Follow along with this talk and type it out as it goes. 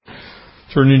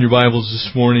Turn in your Bibles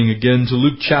this morning again to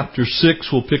Luke chapter 6.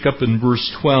 We'll pick up in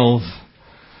verse 12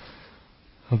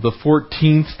 of the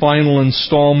 14th final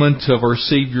installment of our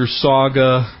Savior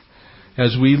Saga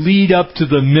as we lead up to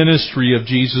the ministry of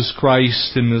Jesus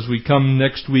Christ and as we come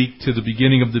next week to the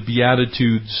beginning of the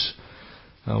Beatitudes.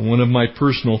 One of my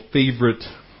personal favorite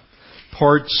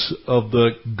parts of the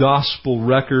gospel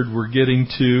record we're getting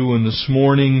to, and this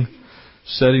morning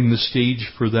setting the stage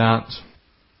for that.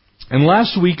 And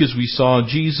last week, as we saw,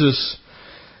 Jesus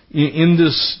in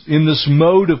this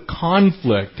mode of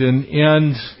conflict,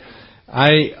 and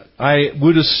I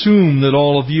would assume that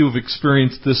all of you have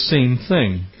experienced this same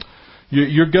thing.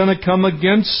 You're going to come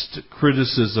against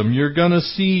criticism. You're going to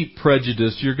see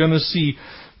prejudice. You're going to see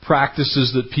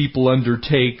practices that people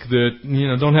undertake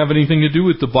that don't have anything to do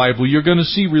with the Bible. You're going to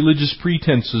see religious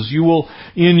pretenses. You will,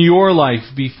 in your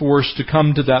life, be forced to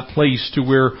come to that place to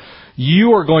where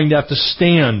you are going to have to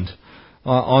stand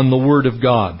on the Word of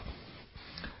God.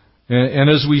 And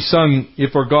as we sung,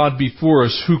 if our God be for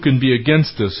us, who can be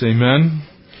against us? Amen?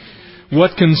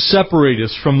 What can separate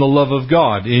us from the love of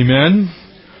God? Amen?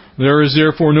 There is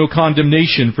therefore no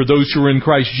condemnation for those who are in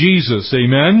Christ Jesus.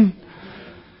 Amen?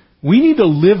 We need to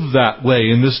live that way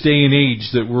in this day and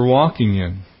age that we're walking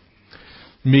in.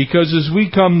 Because as we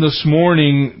come this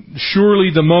morning, surely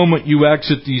the moment you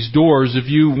exit these doors, if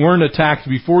you weren't attacked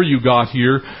before you got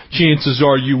here, chances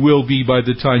are you will be by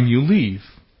the time you leave.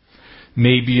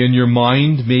 Maybe in your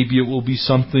mind, maybe it will be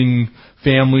something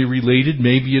family related,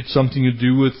 maybe it's something to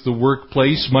do with the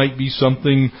workplace, might be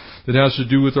something that has to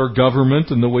do with our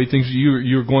government and the way things,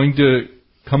 you're going to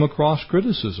come across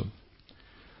criticism.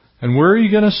 And where are you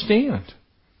going to stand?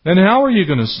 And how are you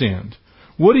going to stand?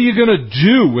 What are you going to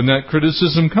do when that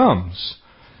criticism comes?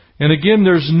 And again,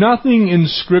 there's nothing in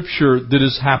Scripture that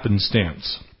is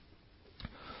happenstance.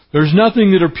 There's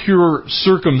nothing that are pure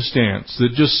circumstance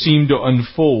that just seem to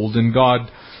unfold and God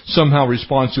somehow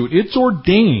responds to it. It's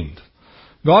ordained.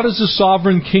 God is the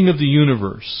sovereign King of the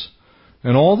universe.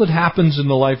 And all that happens in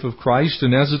the life of Christ,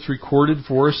 and as it's recorded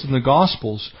for us in the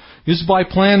Gospels, is by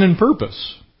plan and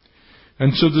purpose.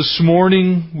 And so this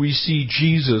morning we see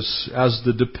Jesus as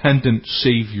the dependent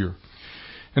Savior.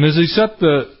 And as I set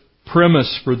the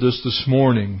premise for this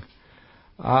morning,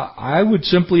 I would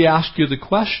simply ask you the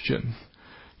question.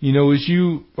 As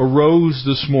you arose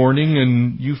this morning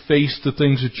and you face the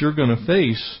things that you're going to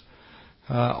face,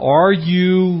 are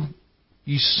you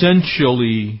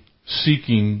essentially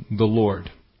seeking the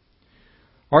Lord?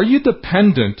 Are you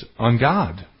dependent on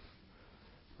God?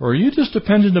 Or are you just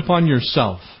dependent upon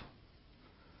yourself?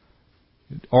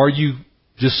 Are you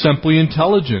just simply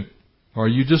intelligent? Are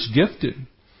you just gifted?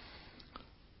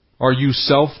 Are you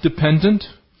self-dependent?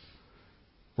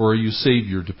 Or are you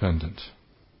Savior-dependent?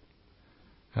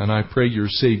 And I pray you're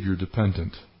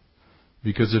Savior-dependent.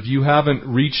 Because if you haven't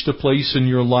reached a place in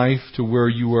your life to where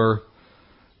you are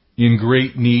in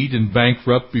great need and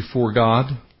bankrupt before God,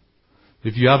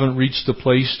 if you haven't reached a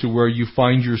place to where you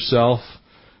find yourself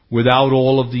without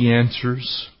all of the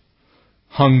answers,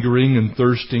 hungering and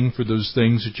thirsting for those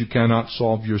things that you cannot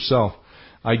solve yourself,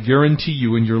 I guarantee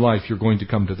you in your life you're going to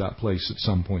come to that place at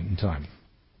some point in time.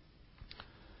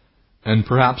 And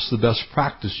perhaps the best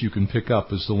practice you can pick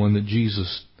up is the one that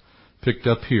Jesus picked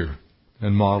up here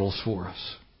and models for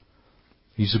us.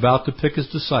 He's about to pick His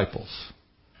disciples.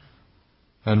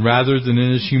 And rather than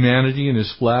in His humanity and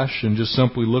His flesh and just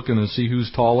simply looking to see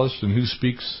who's tallest and who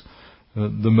speaks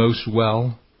the most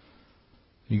well,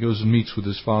 He goes and meets with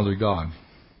His Father God.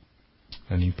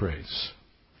 And He prays.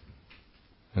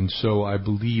 And so I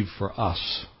believe for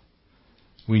us,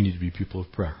 we need to be people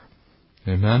of prayer.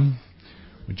 Amen?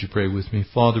 Would you pray with me?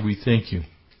 Father, we thank You.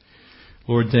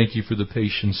 Lord, thank You for the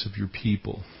patience of Your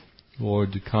people.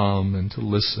 Lord, to come and to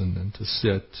listen and to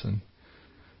sit. And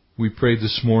we pray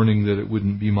this morning that it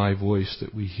wouldn't be my voice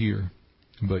that we hear,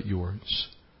 but Yours.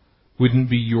 Wouldn't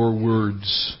be Your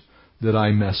words that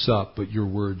I mess up, but Your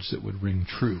words that would ring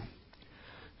true.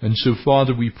 And so,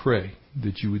 Father, we pray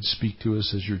that You would speak to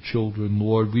us as Your children.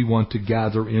 Lord, we want to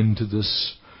gather into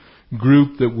this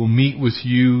group that will meet with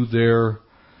You there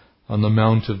on the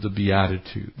Mount of the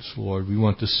Beatitudes. Lord, we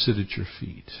want to sit at Your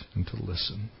feet and to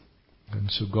listen.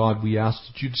 And so, God, we ask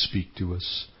that You'd speak to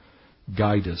us,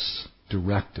 guide us,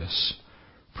 direct us,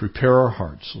 prepare our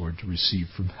hearts, Lord, to receive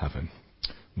from heaven.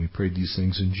 We pray these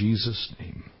things in Jesus'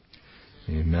 name.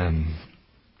 Amen.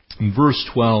 In verse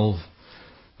 12,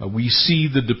 we see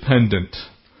the dependent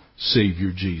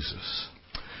Savior Jesus.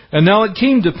 And now it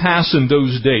came to pass in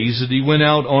those days that He went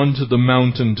out onto the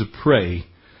mountain to pray,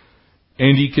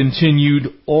 and He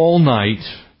continued all night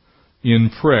in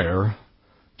prayer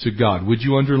to God. Would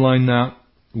you underline that?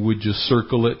 Would you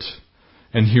circle it?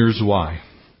 And here's why.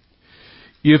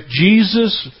 If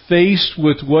Jesus, faced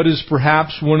with what is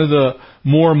perhaps one of the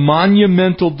more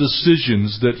monumental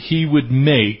decisions that He would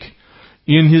make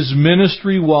in His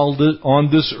ministry while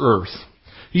on this earth,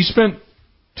 He spent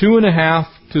 2.5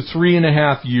 to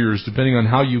 3.5 years, depending on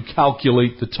how you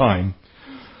calculate the time,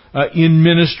 in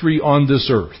ministry on this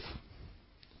earth.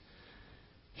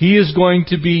 He is going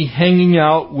to be hanging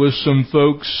out with some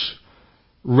folks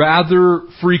rather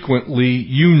frequently,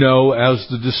 as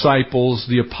the disciples,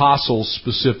 the apostles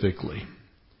specifically.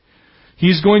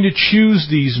 He's going to choose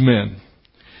these men.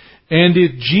 And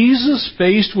if Jesus,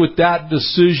 faced with that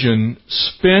decision,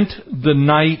 spent the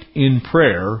night in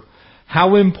prayer,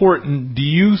 how important do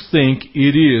you think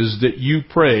it is that you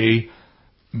pray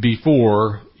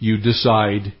before you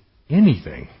decide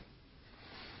anything?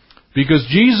 Because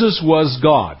Jesus was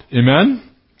God. Amen?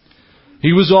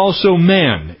 He was also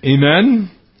man. Amen?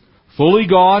 Fully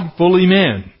God, fully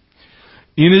man.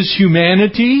 In His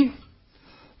humanity,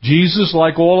 Jesus,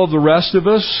 like all of the rest of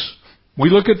us, we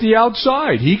look at the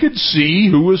outside. He could see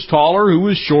who was taller, who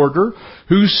was shorter,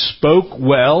 who spoke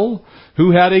well,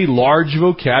 who had a large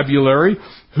vocabulary,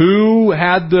 who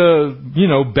had the,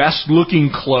 best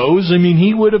looking clothes.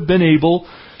 He would have been able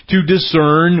to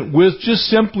discern with just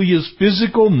simply His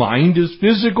physical mind, His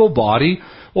physical body,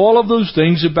 all of those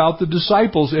things about the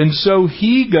disciples. And so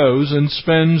He goes and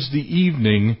spends the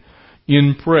evening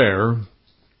in prayer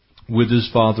with His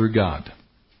Father God.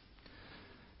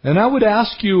 And I would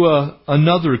ask you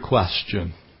another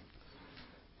question.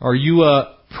 Are you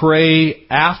a pray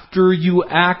after you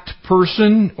act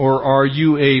person, or are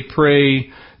you a pray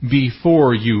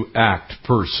before you act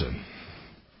person?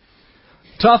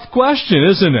 Tough question,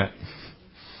 isn't it?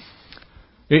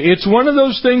 It's one of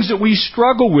those things that we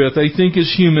struggle with, I think,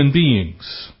 as human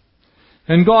beings.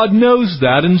 And God knows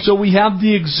that, and so we have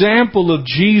the example of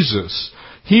Jesus.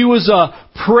 He was a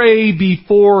pray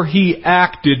before He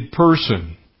acted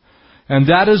person. And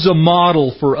that is a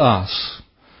model for us.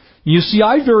 You see,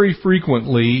 I very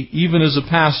frequently, even as a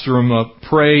pastor, am a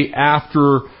pray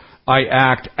after I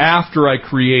act, after I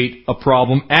create a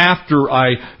problem, after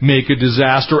I make a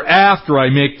disaster, after I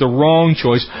make the wrong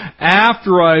choice,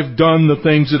 after I've done the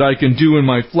things that I can do in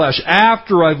my flesh,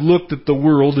 after I've looked at the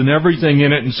world and everything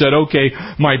in it and said, okay,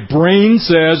 my brain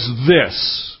says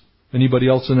this. Anybody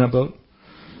else in that boat?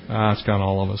 It's kind of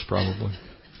all of us probably.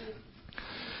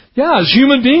 Yeah, as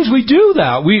human beings, we do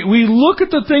that. We look at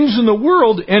the things in the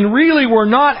world, and really we're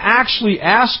not actually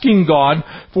asking God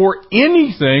for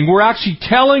anything. We're actually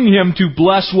telling Him to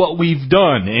bless what we've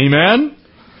done. Amen?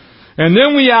 And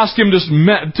then we ask Him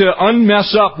to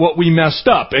unmess up what we messed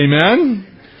up. Amen?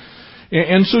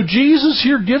 And so Jesus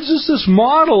here gives us this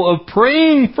model of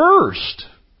praying first,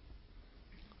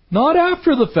 not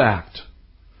after the fact.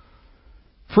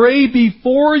 Pray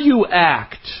before you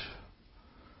act.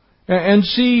 And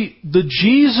see, the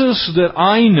Jesus that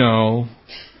I know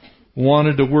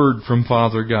wanted a word from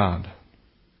Father God.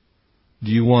 Do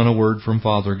you want a word from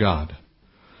Father God?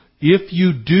 If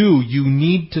you do, you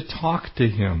need to talk to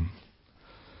Him.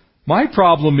 My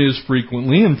problem is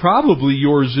frequently, and probably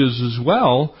yours is as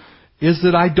well, is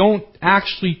that I don't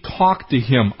actually talk to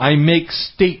Him. I make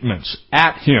statements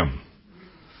at Him.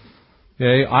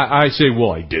 Okay? I say,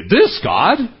 well, I did this,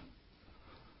 God.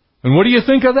 And what do you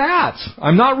think of that?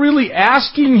 I'm not really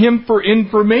asking Him for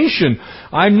information.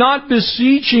 I'm not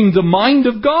beseeching the mind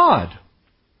of God.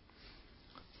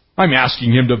 I'm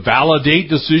asking Him to validate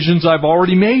decisions I've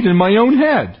already made in my own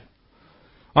head.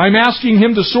 I'm asking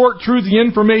Him to sort through the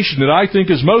information that I think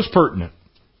is most pertinent.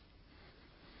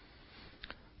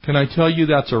 Can I tell you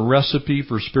that's a recipe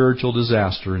for spiritual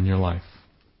disaster in your life?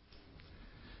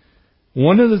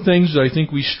 One of the things that I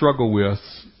think we struggle with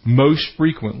most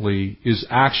frequently is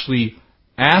actually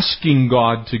asking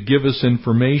God to give us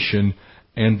information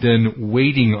and then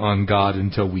waiting on God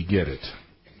until we get it.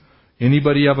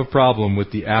 Anybody have a problem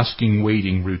with the asking,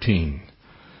 waiting routine?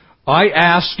 I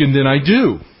ask and then I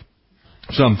do.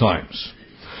 Sometimes.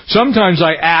 Sometimes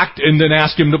I act and then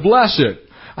ask Him to bless it.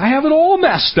 I have it all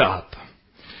messed up.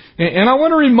 And I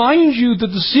want to remind you that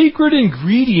the secret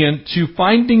ingredient to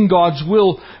finding God's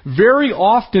will very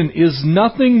often is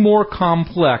nothing more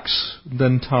complex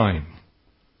than time.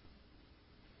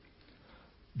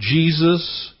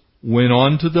 Jesus went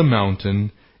on to the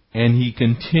mountain and He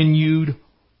continued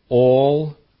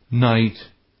all night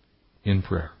in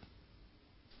prayer.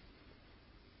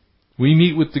 We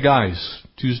meet with the guys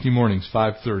Tuesday mornings,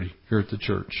 5:30 here at the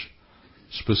church,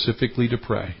 specifically to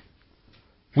pray.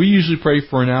 We usually pray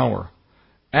for an hour.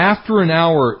 After an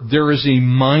hour, there is a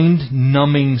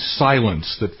mind-numbing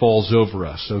silence that falls over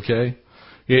us, okay?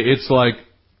 It's like,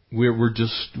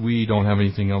 we don't have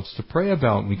anything else to pray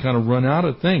about. We kind of run out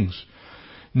of things.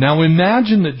 Now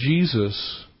imagine that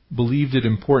Jesus believed it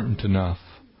important enough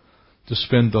to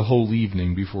spend the whole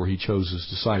evening before he chose his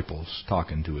disciples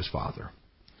talking to his Father.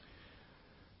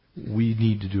 We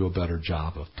need to do a better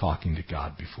job of talking to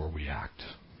God before we act.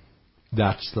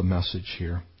 That's the message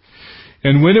here.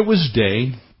 And when it was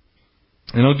day,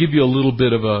 and I'll give you a little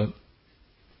bit of a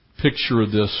picture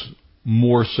of this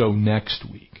more so next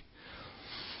week.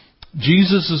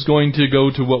 Jesus is going to go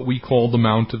to what we call the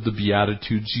Mount of the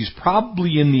Beatitudes. He's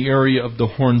probably in the area of the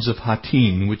Horns of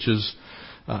Hattin, which is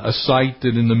a site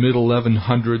that in the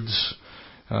mid-1100s,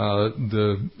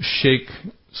 the Sheikh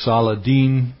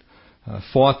Saladin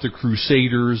fought the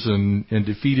Crusaders and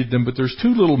defeated them. But there's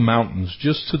two little mountains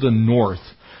just to the north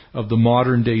of the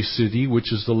modern-day city,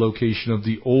 which is the location of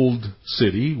the old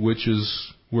city, which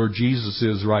is where Jesus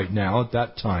is right now at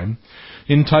that time,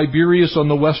 in Tiberias on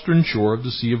the western shore of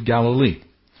the Sea of Galilee.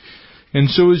 And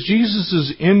so as Jesus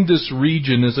is in this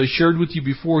region, as I shared with you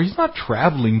before, he's not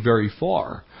traveling very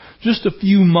far, just a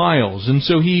few miles. And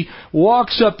so he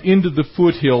walks up into the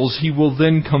foothills. He will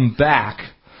then come back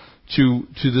to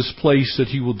this place that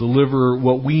he will deliver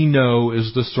what we know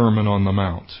as the Sermon on the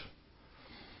Mount,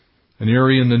 an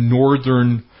area in the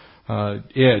northern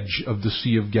edge of the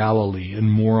Sea of Galilee,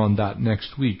 and more on that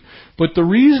next week. But the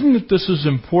reason that this is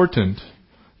important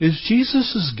is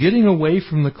Jesus is getting away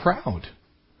from the crowd.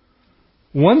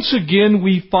 Once again,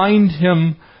 we find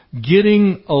him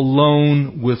getting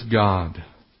alone with God.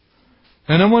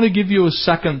 And I want to give you a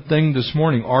second thing this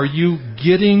morning. Are you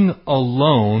getting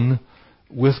alone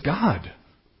with God?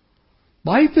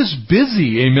 Life is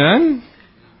busy, amen?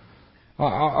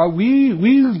 We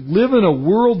live in a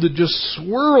world that just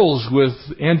swirls with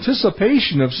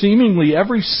anticipation of seemingly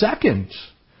every second.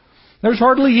 There's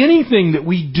hardly anything that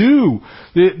we do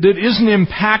that isn't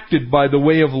impacted by the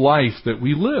way of life that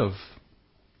we live.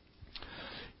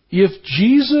 If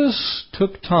Jesus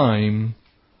took time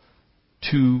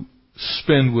to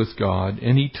spend with God,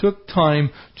 and he took time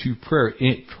to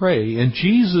pray, and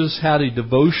Jesus had a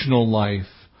devotional life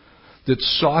that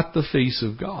sought the face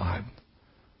of God,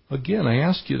 again, I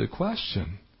ask you the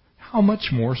question, how much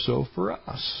more so for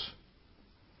us?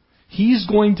 He's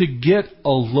going to get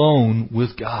alone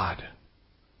with God.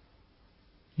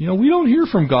 You know, we don't hear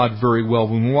from God very well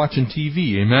when we're watching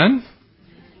TV, amen?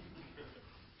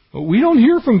 We don't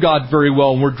hear from God very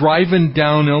well when we're driving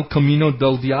down El Camino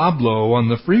del Diablo on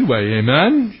the freeway,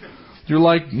 amen? You're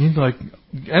like,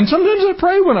 and sometimes I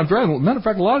pray when I'm driving. Matter of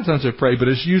fact, a lot of times I pray, but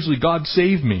it's usually God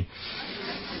save me.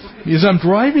 As I'm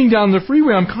driving down the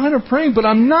freeway, I'm kind of praying, but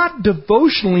I'm not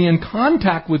devotionally in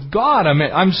contact with God.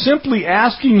 I'm simply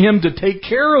asking him to take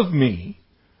care of me.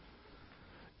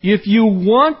 If you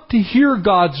want to hear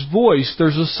God's voice,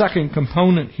 there's a second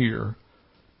component here.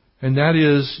 And that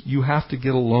is, you have to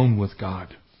get alone with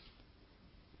God.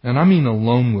 And I mean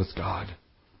alone with God.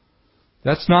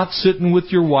 That's not sitting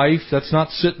with your wife. That's not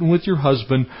sitting with your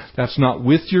husband. That's not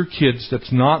with your kids.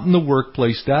 That's not in the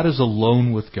workplace. That is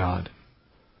alone with God.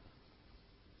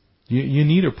 You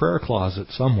need a prayer closet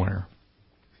somewhere.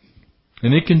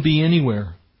 And it can be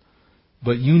anywhere.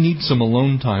 But you need some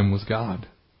alone time with God.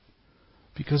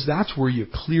 Because that's where you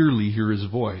clearly hear his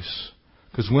voice.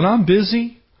 Because when I'm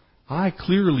busy, I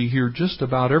clearly hear just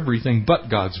about everything but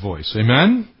God's voice.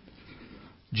 Amen?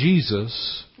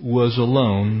 Jesus was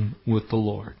alone with the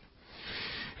Lord.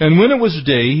 And when it was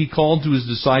day, he called to his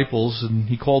disciples, and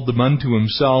he called them unto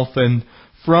himself, and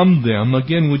from them,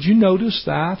 again, would you notice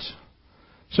that?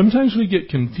 Sometimes we get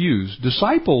confused.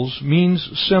 Disciples means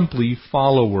simply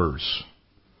followers.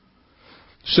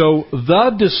 So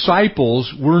the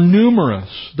disciples were numerous.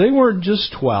 They weren't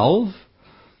just 12.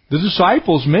 The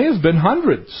disciples may have been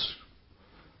hundreds.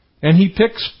 And he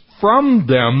picks from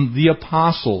them the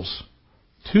apostles.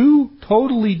 Two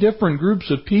totally different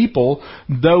groups of people,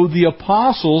 though the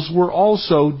apostles were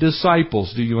also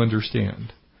disciples. Do you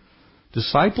understand?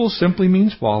 Disciples simply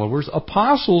means followers.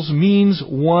 Apostles means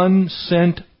one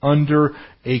sent under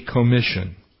a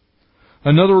commission.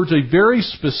 In other words, a very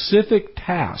specific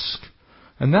task.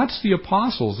 And that's the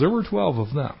apostles. There were 12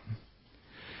 of them.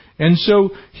 And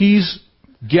so he's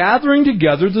gathering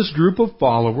together this group of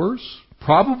followers,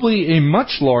 probably a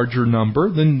much larger number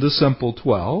than the simple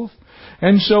 12.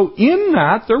 And so in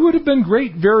that, there would have been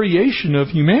great variation of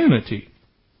humanity.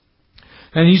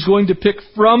 And he's going to pick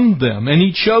from them. And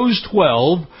he chose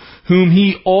 12, whom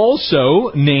he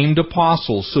also named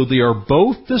apostles. So they are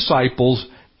both disciples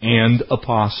and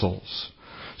apostles.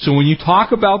 So when you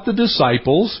talk about the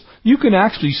disciples, you can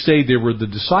actually say they were the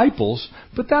disciples,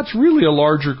 but that's really a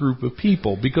larger group of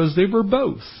people because they were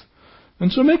both.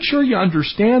 And so make sure you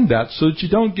understand that so that you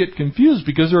don't get confused,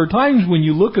 because there are times when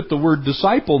you look at the word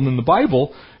disciple in the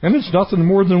Bible and it's nothing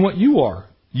more than what you are.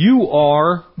 You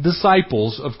are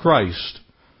disciples of Christ.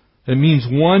 It means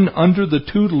one under the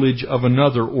tutelage of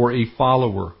another, or a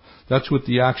follower. That's what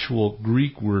the actual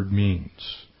Greek word means.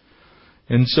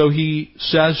 And so he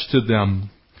says to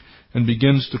them and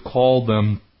begins to call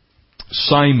them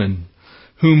Simon,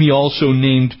 whom he also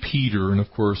named Peter. And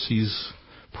of course, he's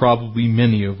probably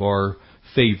many of our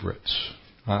favorites.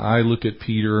 I look at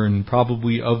Peter, and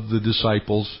probably of the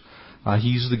disciples,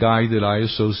 he's the guy that I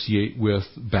associate with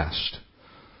best.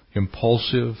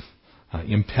 Impulsive,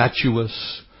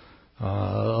 impetuous,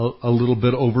 a little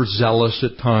bit overzealous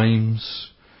at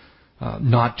times,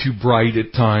 not too bright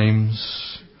at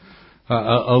times,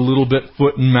 a little bit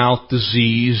foot and mouth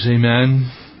disease.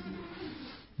 Amen.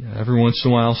 Yeah, every once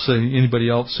in a while, anybody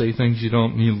else say things you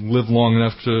live long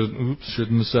enough to,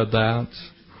 shouldn't have said that.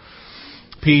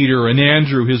 Peter and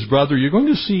Andrew, his brother. You're going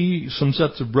to see some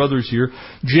sets of brothers here.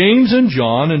 James and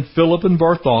John, and Philip and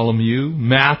Bartholomew,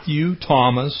 Matthew,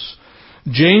 Thomas,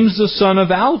 James the son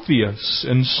of Alphaeus,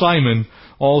 and Simon,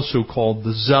 also called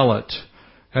the Zealot.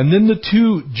 And then the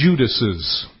two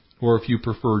Judases, or if you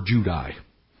prefer, Judai.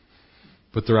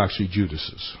 But they're actually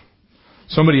Judases.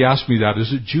 Somebody asked me that,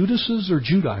 is it Judases or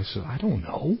Judai? I said, I don't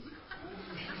know.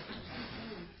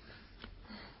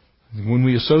 When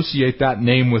we associate that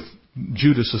name with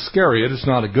Judas Iscariot, it's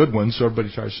not a good one, so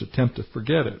everybody tries to attempt to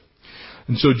forget it.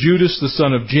 And so Judas, the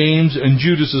son of James, and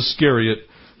Judas Iscariot,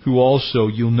 who also,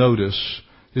 you'll notice,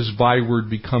 his byword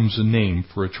becomes a name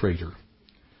for a traitor.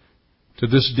 To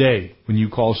this day, when you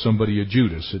call somebody a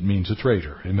Judas, it means a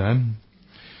traitor. Amen?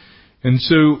 And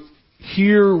so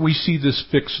here we see this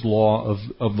fixed law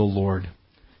of the Lord.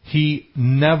 He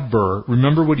never,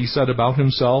 remember what he said about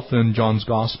himself in John's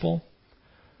Gospel?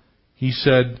 He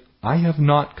said, I have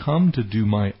not come to do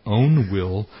my own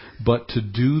will, but to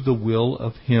do the will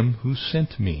of him who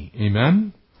sent me.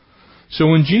 Amen? So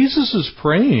when Jesus is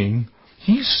praying,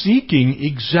 he's seeking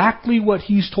exactly what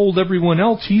he's told everyone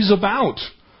else he's about.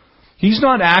 He's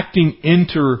not acting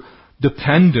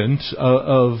interdependent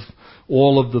of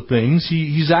all of the things.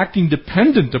 He's acting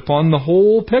dependent upon the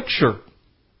whole picture.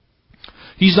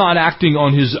 He's not acting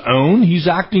on his own. He's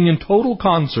acting in total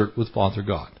concert with Father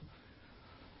God.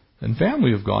 And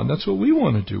family of God, that's what we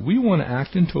want to do. We want to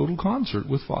act in total concert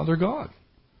with Father God.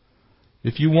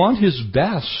 If you want his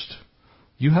best,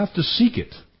 you have to seek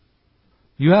it.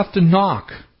 You have to knock.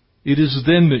 It is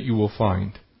then that you will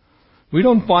find. We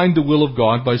don't find the will of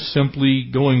God by simply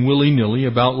going willy-nilly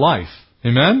about life.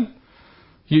 Amen?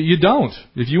 You don't.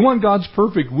 If you want God's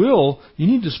perfect will, you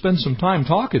need to spend some time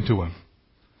talking to him,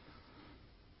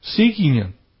 seeking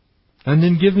him, and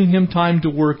then giving him time to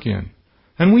work in.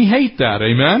 And we hate that,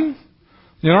 amen?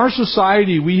 In our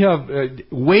society, we have,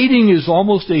 waiting is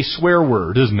almost a swear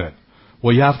word, isn't it?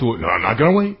 Well, you have to, no, I'm not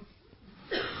going to wait.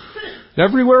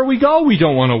 Everywhere we go, we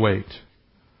don't want to wait.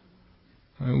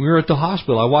 We were at the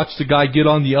hospital. I watched a guy get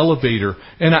on the elevator.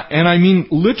 And I mean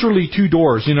literally two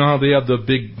doors. You know how they have the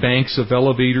big banks of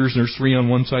elevators and there's three on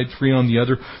one side, three on the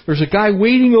other? There's a guy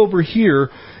waiting over here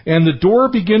and the door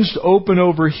begins to open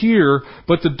over here,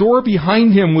 but the door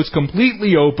behind him was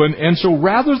completely open. And so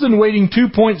rather than waiting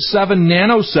 2.7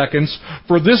 nanoseconds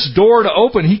for this door to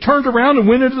open, he turned around and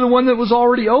went into the one that was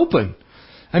already open.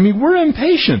 I mean, we're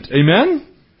impatient. Amen?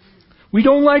 We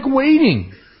don't like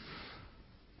waiting.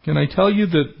 Can I tell you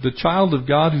that the child of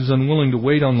God who's unwilling to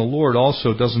wait on the Lord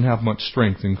also doesn't have much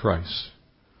strength in Christ?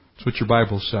 That's what your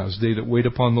Bible says. They that wait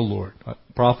upon the Lord.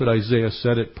 Prophet Isaiah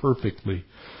said it perfectly.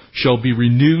 Shall be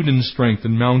renewed in strength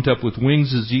and mount up with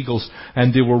wings as eagles,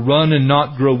 and they will run and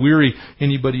not grow weary.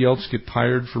 Anybody else get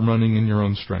tired from running in your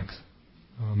own strength?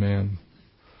 Oh man.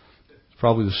 It's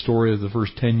probably the story of the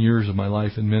first 10 years of my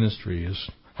life in ministry is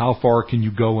how far can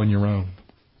you go on your own?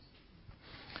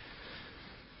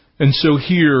 And so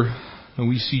here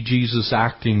we see Jesus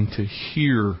acting to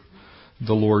hear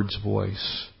the Lord's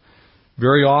voice.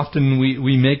 Very often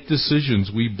we make decisions.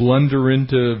 We blunder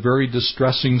into very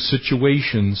distressing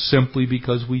situations simply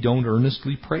because we don't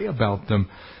earnestly pray about them.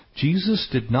 Jesus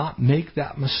did not make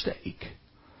that mistake.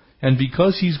 And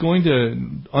because he's going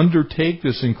to undertake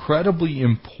this incredibly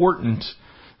important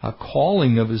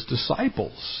calling of his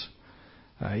disciples,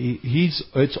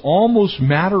 it's almost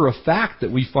matter of fact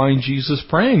that we find Jesus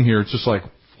praying here. It's just like,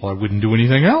 well, I wouldn't do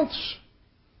anything else.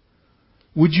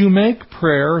 Would you make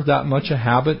prayer that much a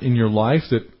habit in your life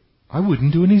that I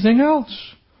wouldn't do anything else?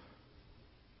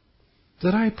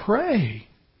 That I pray.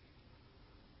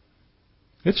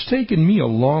 It's taken me a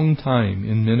long time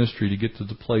in ministry to get to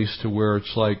the place to where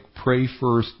it's like pray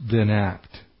first, then act.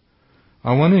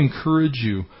 I want to encourage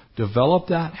you, develop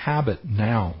that habit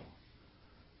now,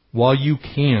 while you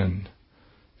can.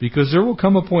 Because there will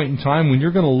come a point in time when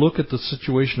you're going to look at the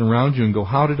situation around you and go,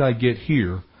 how did I get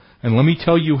here? And let me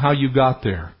tell you how you got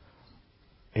there.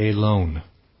 Alone.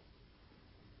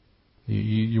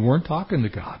 You weren't talking to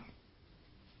God.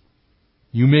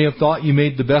 You may have thought you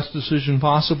made the best decision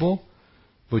possible,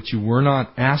 but you were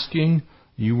not asking,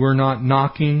 you were not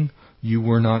knocking, you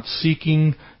were not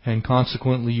seeking, and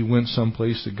consequently you went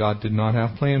someplace that God did not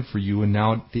have planned for you, and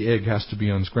now the egg has to be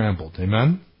unscrambled.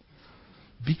 Amen?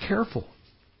 Be careful.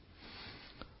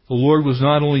 The Lord was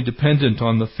not only dependent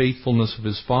on the faithfulness of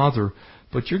His Father,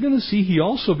 but you're going to see He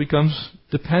also becomes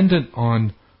dependent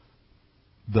on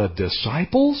the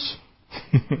disciples.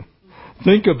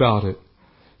 Think about it.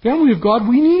 Family of God,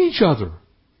 we need each other.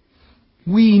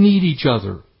 We need each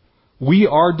other. We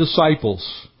are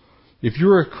disciples. If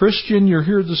you're a Christian, you're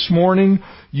here this morning,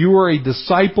 you are a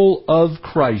disciple of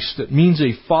Christ. That means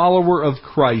a follower of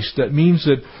Christ. That means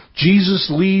that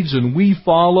Jesus leads and we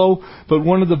follow. But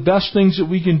one of the best things that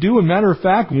we can do, and matter of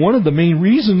fact, one of the main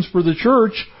reasons for the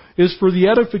church is for the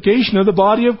edification of the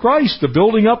body of Christ, the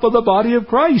building up of the body of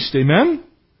Christ. Amen?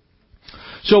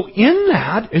 So in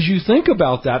that, as you think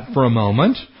about that for a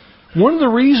moment, one of the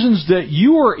reasons that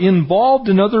you are involved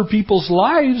in other people's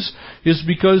lives is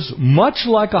because much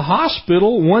like a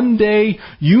hospital, one day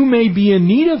you may be in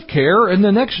need of care and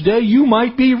the next day you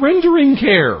might be rendering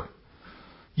care.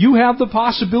 You have the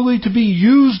possibility to be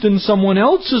used in someone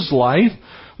else's life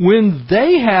when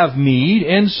they have need,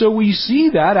 and so we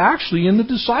see that actually in the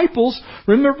disciples.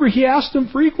 Remember, He asked them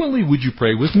frequently, would you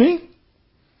pray with me?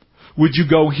 Would you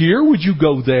go here? Would you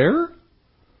go there?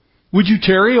 Would you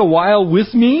tarry a while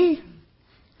with me?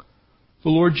 The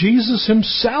Lord Jesus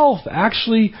Himself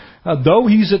actually, though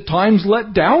He's at times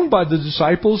let down by the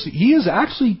disciples, He is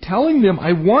actually telling them,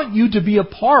 I want you to be a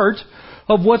part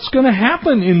of what's going to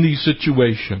happen in these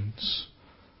situations.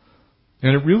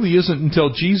 And it really isn't until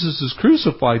Jesus is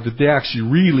crucified that they actually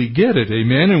really get it.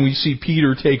 Amen? And we see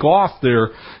Peter take off there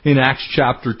in Acts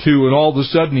chapter 2, and all of a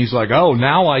sudden he's like, oh,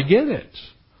 now I get it.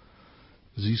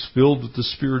 Because he's filled with the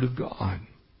Spirit of God.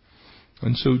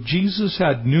 And so Jesus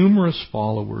had numerous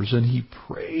followers, and He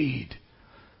prayed.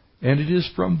 And it is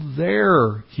from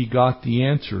there He got the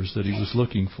answers that He was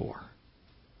looking for.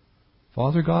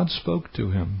 Father God spoke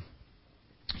to him.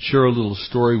 Share a little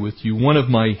story with you. One of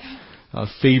my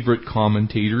favorite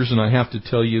commentators, and I have to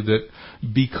tell you that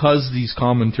because these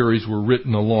commentaries were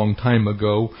written a long time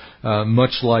ago,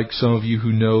 much like some of you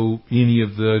who know any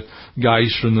of the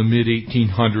guys from the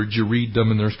mid-1800s, you read them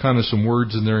and there's kind of some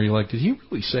words in there you're like, did he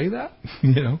really say that?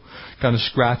 Kind of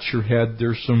scratch your head.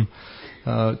 There's some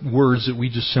words that we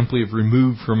just simply have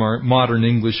removed from our modern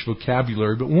English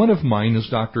vocabulary, but one of mine is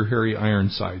Dr. Harry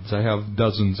Ironsides. I have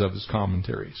dozens of his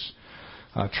commentaries.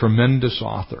 A tremendous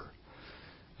author.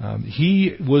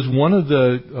 He was one of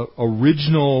the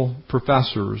original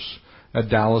professors at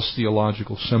Dallas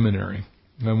Theological Seminary.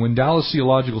 And when Dallas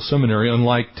Theological Seminary,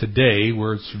 unlike today,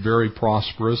 where it's very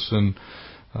prosperous and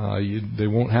they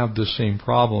won't have the same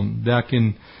problem, back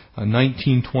in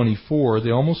 1924,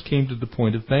 they almost came to the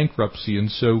point of bankruptcy.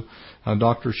 And so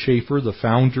Dr. Schaefer, the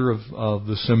founder of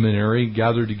the seminary,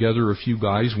 gathered together a few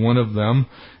guys. One of them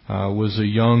was a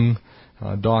young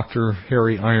Dr.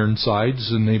 Harry Ironsides,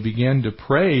 and they began to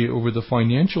pray over the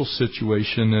financial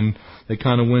situation, and they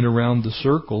kind of went around the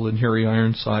circle, and Harry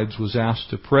Ironsides was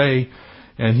asked to pray,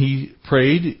 and he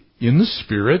prayed in the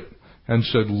Spirit and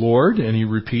said, Lord, and he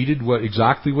repeated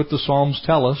exactly what the Psalms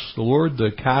tell us, the Lord,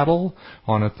 the cattle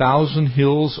on 1,000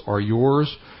 hills are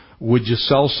yours. Would you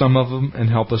sell some of them and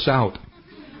help us out?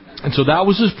 And so that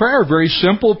was his prayer, very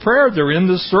simple prayer. They're in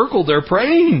this circle, they're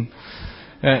praying.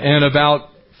 And about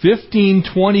 15,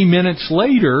 20 minutes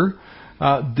later,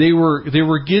 they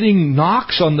were getting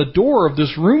knocks on the door of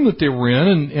this room that they were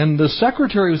in, and the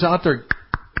secretary was out there,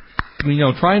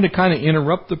 trying to kind of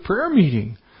interrupt the prayer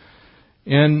meeting.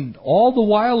 And all the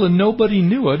while, and nobody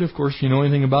knew it. Of course, you know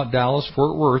anything about Dallas,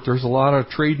 Fort Worth, there's a lot of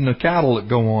trading of cattle that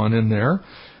go on in there.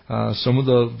 Some of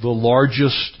the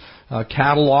largest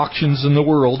cattle auctions in the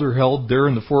world are held there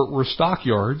in the Fort Worth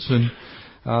stockyards, and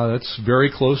that's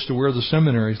very close to where the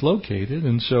seminary is located.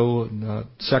 And so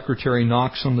secretary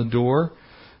knocks on the door,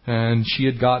 and she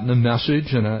had gotten a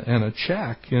message and a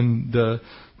check. And the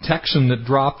Texan that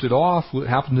dropped it off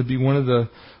happened to be one of the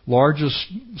largest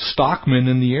stockmen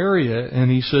in the area.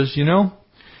 And he says,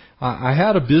 I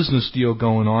had a business deal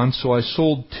going on, so I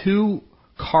sold 2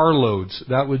 carloads.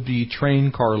 That would be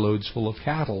train carloads full of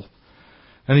cattle.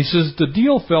 And he says, the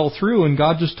deal fell through, and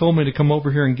God just told me to come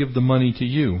over here and give the money to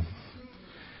you.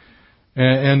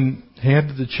 and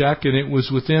handed the check, and it was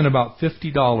within about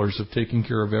 $50 of taking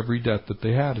care of every debt that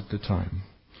they had at the time.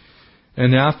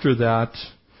 And after that,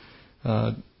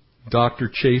 Dr.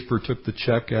 Chafer took the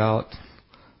check out,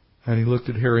 and he looked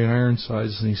at Harry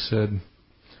Ironsides and he said,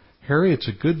 "Harry, it's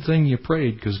a good thing you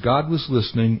prayed, because God was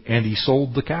listening, and He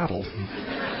sold the cattle."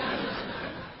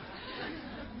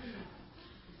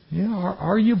 Yeah,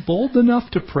 are you bold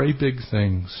enough to pray big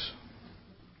things?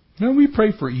 No, we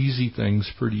pray for easy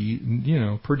things pretty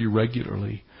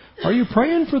regularly. Are you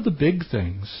praying for the big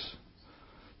things?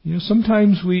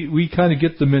 Sometimes we kind of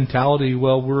get the mentality,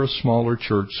 well, we're a smaller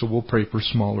church, so we'll pray for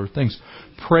smaller things.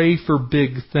 Pray for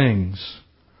big things.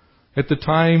 At the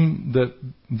time that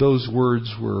those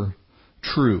words were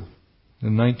true,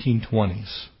 in the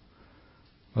 1920s,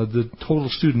 the total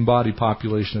student body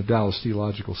population of Dallas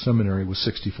Theological Seminary was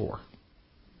 64.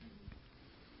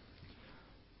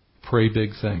 Pray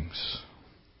big things.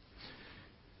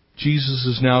 Jesus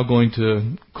is now going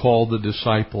to call the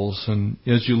disciples, and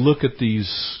as you look at these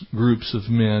groups of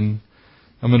men,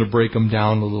 I'm going to break them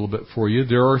down a little bit for you.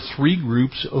 There are 3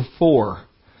 groups of 4.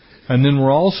 And then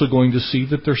we're also going to see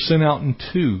that they're sent out in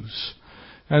twos.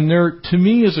 And there, to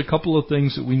me, is a couple of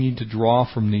things that we need to draw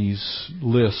from these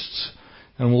lists.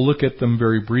 And we'll look at them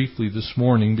very briefly this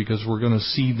morning, because we're going to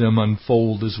see them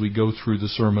unfold as we go through the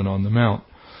Sermon on the Mount.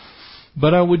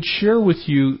 But I would share with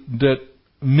you that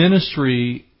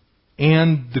ministry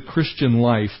and the Christian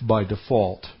life by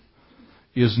default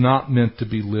is not meant to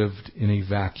be lived in a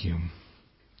vacuum.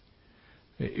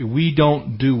 We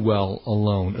don't do well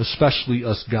alone, especially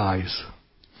us guys.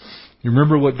 You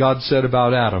remember what God said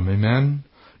about Adam, amen?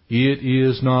 It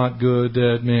is not good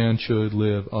that man should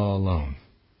live alone.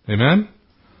 Amen?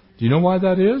 Do you know why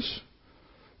that is?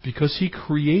 Because He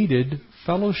created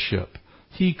fellowship.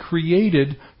 He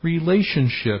created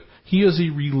relationship. He is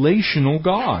a relational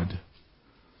God.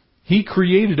 He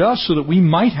created us so that we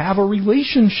might have a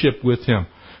relationship with Him.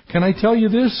 Can I tell you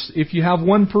this? If you have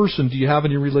one person, do you have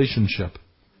any relationship?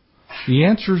 The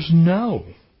answer is no.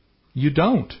 You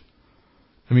don't.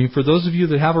 I mean, for those of you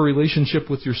that have a relationship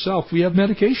with yourself, we have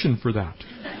medication for that.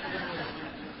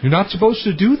 You're not supposed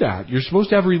to do that. You're supposed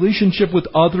to have a relationship with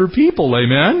other people.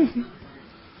 Amen?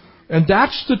 And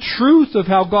that's the truth of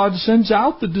how God sends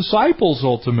out the disciples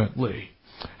ultimately.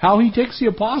 How He takes the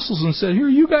apostles and said, here,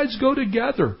 you guys go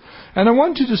together. And I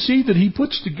want you to see that He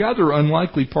puts together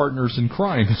unlikely partners in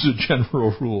crime as a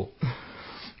general rule.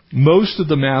 Most of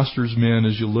the Master's men,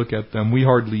 as you look at them, we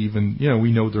hardly even,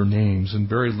 we know their names and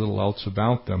very little else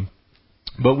about them.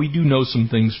 But we do know some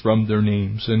things from their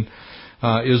names. And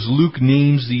as Luke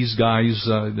names these guys,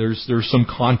 there's some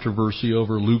controversy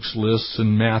over Luke's lists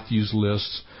and Matthew's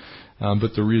lists.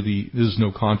 But there really is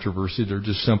no controversy. They're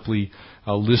just simply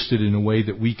listed in a way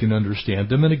that we can understand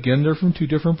them. And again, they're from 2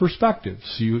 different perspectives.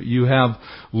 You have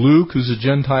Luke, who's a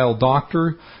Gentile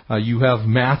doctor. You have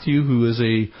Matthew, who is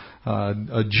a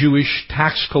Jewish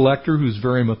tax collector who's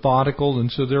very methodical.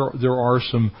 And so there are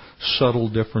some subtle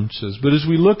differences. But as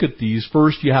we look at these,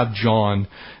 first you have John.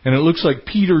 And it looks like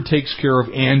Peter takes care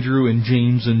of Andrew and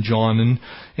James and John.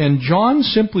 And John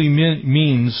simply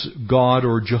means God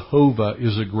or Jehovah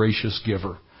is a gracious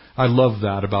giver. I love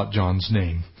that about John's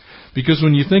name. Because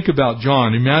when you think about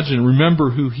John, remember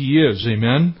who he is.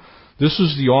 Amen? This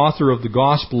is the author of the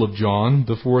Gospel of John,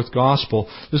 the 4th Gospel.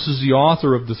 This is the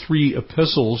author of the 3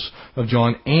 epistles of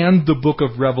John and the book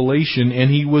of Revelation.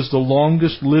 And he was the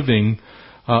longest living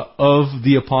of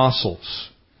the apostles.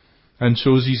 And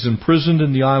so as he's imprisoned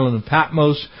in the island of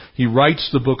Patmos, he writes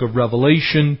the book of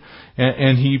Revelation,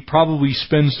 and he probably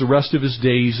spends the rest of his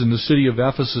days in the city of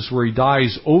Ephesus, where he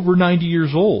dies over 90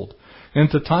 years old. And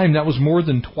at the time, that was more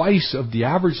than twice of the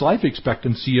average life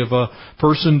expectancy of a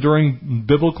person during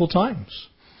biblical times.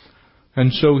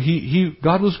 And so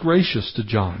God was gracious to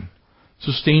John,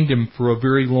 sustained him for a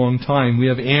very long time. We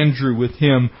have Andrew with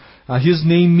him. His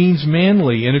name means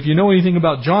manly. And if you know anything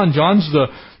about John, John's the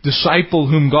disciple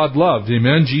whom God loved.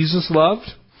 Amen? Jesus loved.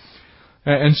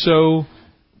 And so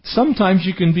sometimes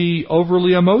you can be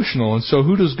overly emotional. And so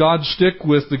who does God stick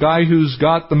with? The guy who's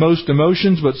got the most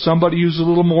emotions, but somebody who's a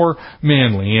little more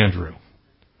manly, Andrew.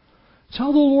 It's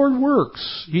how the Lord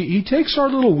works. He takes our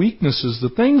little weaknesses,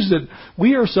 the things that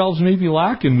we ourselves may be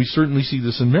lacking. We certainly see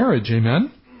this in marriage.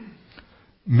 Amen?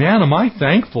 Man, am I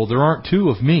thankful there aren't 2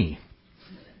 of me.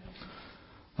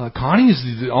 Connie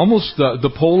is almost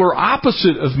the polar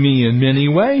opposite of me in many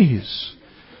ways.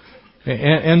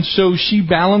 And so she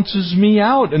balances me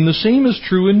out. And the same is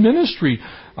true in ministry.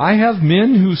 I have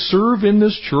men who serve in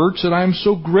this church that I'm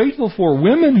so grateful for.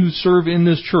 Women who serve in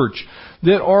this church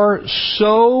that are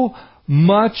so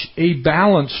much a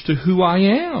balance to who I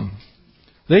am.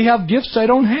 They have gifts I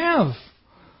don't have.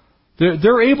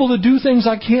 They're able to do things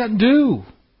I can't do.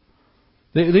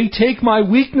 They take my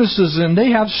weaknesses and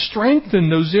they have strength in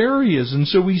those areas. And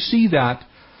so we see that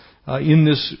in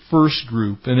this first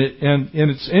group. And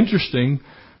it's interesting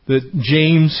that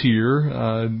James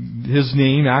here, his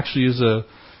name actually is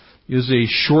a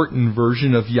shortened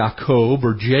version of Jacob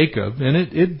or Jacob. And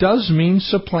it does mean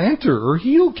supplanter or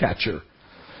heel catcher.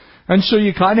 And so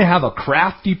you kind of have a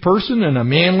crafty person and a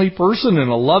manly person and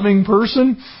a loving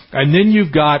person. And then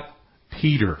you've got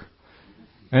Peter.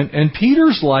 And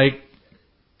Peter's like,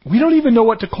 we don't even know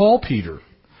what to call Peter.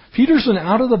 Peter's an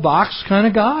out-of-the-box kind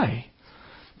of guy.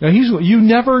 Now you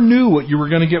never knew what you were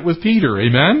going to get with Peter.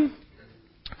 Amen?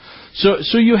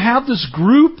 So you have this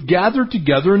group gathered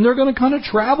together, and they're going to kind of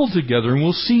travel together. And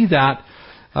we'll see that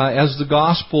as the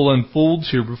gospel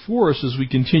unfolds here before us as we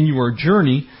continue our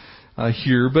journey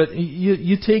here. But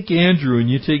you take Andrew, and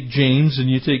you take James, and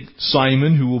you take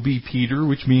Simon, who will be Peter,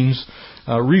 which means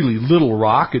really little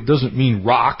rock. It doesn't mean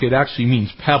rock. It actually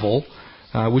means pebble.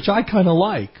 Which I kind of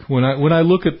like. When I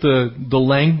look at the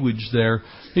language there,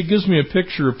 it gives me a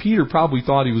picture of Peter probably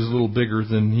thought he was a little bigger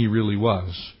than he really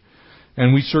was.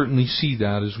 And we certainly see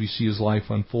that as we see his life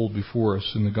unfold before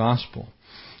us in the gospel.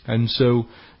 And so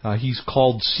he's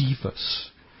called Cephas,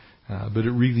 but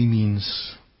it really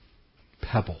means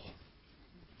pebble.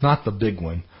 Not the big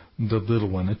one, the little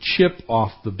one. A chip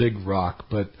off the big rock,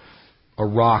 but a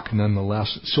rock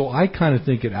nonetheless. So I kind of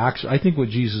think I think what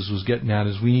Jesus was getting at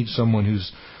is we need someone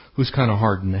who's kind of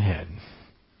hard in the head.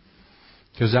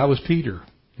 Because that was Peter.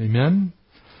 Amen?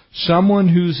 Someone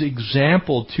whose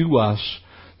example to us,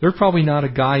 there's probably not a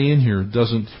guy in here who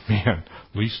doesn't, man,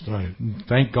 at least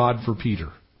thank God for Peter.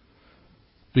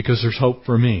 Because there's hope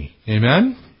for me.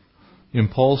 Amen?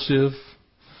 Impulsive.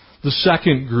 The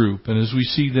second group, and as we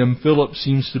see them, Philip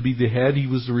seems to be the head. He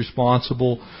was the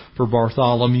responsible for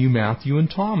Bartholomew, Matthew, and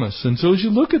Thomas. And so as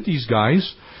you look at these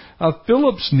guys,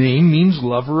 Philip's name means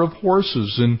lover of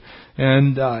horses.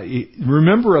 And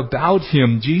remember about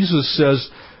him, Jesus says,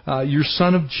 you're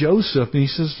son of Joseph. And he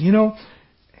says,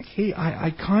 hey,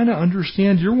 I kind of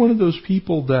understand you're one of those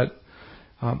people that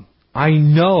I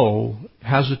know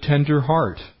has a tender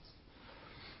heart.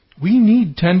 We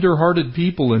need tender-hearted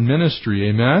people in ministry,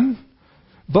 amen?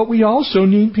 But we also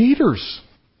need Peters.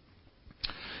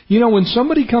 When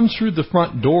somebody comes through the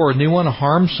front door and they want to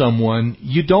harm someone,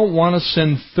 you don't want to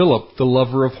send Philip, the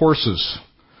lover of horses.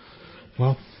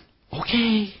 Well,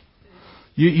 okay.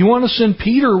 You want to send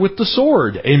Peter with the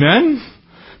sword, amen?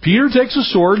 Peter takes a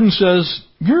sword and says,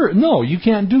 no, you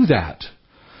can't do that.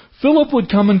 Philip would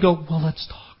come and go, well, let's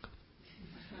talk.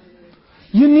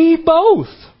 You need both.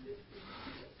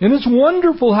 And it's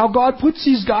wonderful how God puts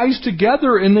these guys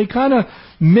together and they kind of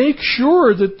make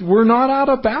sure that we're not out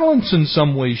of balance in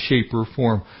some way, shape, or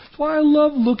form. That's why I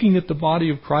love looking at the body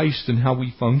of Christ and how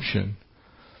we function.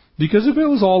 Because if it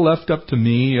was all left up to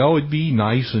me, it'd be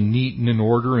nice and neat and in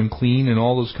order and clean and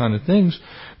all those kind of things.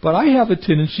 But I have a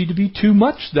tendency to be too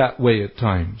much that way at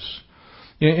times.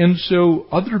 And so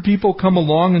other people come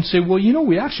along and say, well,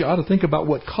 we actually ought to think about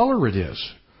what color it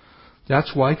is.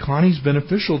 That's why Connie's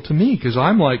beneficial to me, because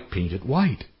I'm like, paint it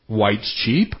white. White's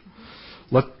cheap.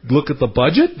 Look at the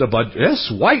budget.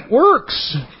 Yes, white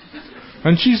works.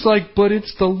 And she's like, but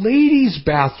it's the ladies'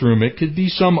 bathroom. It could be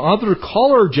some other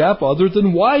color, Jeff, other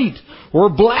than white or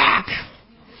black.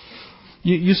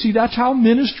 You see, that's how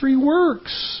ministry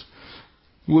works.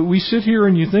 We sit here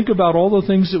and you think about all the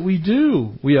things that we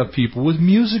do. We have people with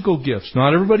musical gifts.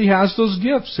 Not everybody has those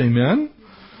gifts. Amen?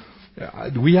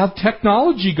 We have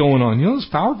technology going on. Those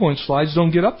PowerPoint slides don't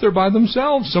get up there by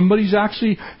themselves. Somebody's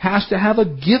actually has to have a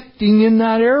gifting in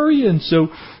that area. And so,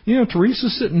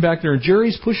 Teresa's sitting back there and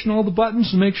Jerry's pushing all the buttons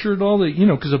to make sure that all the,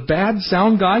 because a bad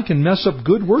sound guy can mess up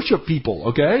good worship people.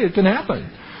 Okay? It can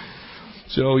happen.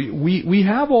 So we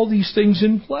have all these things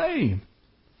in play.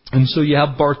 And so you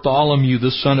have Bartholomew,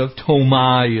 the son of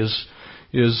Tomai,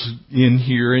 is in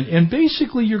here. And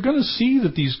basically you're going to see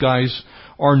that these guys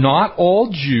are not all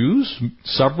Jews.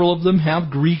 Several of them have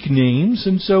Greek names,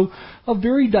 and so a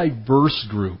very diverse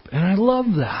group. And I love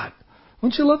that.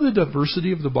 Don't you love the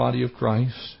diversity of the body of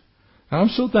Christ? And I'm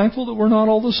so thankful that we're not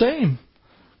all the same.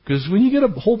 Because when you get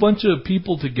a whole bunch of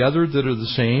people together that are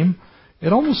the same,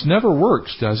 it almost never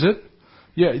works, does it?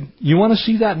 Yeah, you want to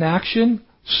see that in action?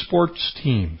 Sports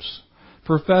teams.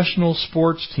 Professional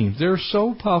sports teams. They're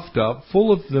so puffed up,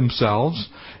 full of themselves.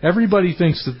 Everybody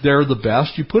thinks that they're the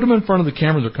best. You put them in front of the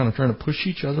camera, they're kind of trying to push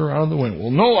each other out of the way.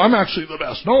 Well, no, I'm actually the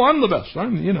best. No, I'm the best.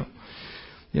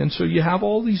 And so you have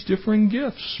all these different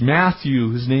gifts.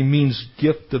 Matthew, his name means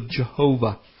gift of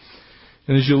Jehovah.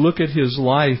 And as you look at his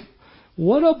life,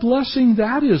 What a blessing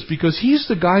that is, because he's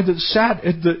the guy that sat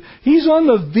he's on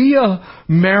the Via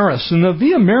Maris, and the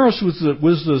Via Maris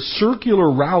was the circular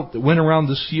route that went around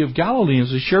the Sea of Galilee.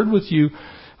 As I shared with you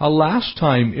last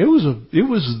time, it was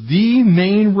the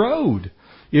main road.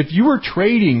 If you were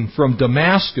trading from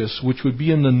Damascus, which would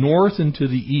be in the north and to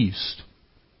the east,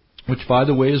 which, by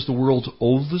the way, is the world's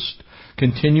oldest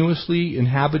continuously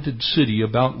inhabited city,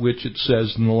 about which it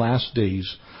says in the last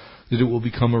days that it will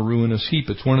become a ruinous heap.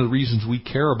 It's one of the reasons we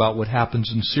care about what happens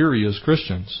in Syria as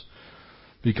Christians.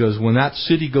 Because when that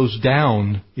city goes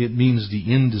down, it means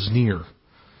the end is near.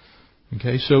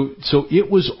 Okay, so it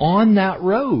was on that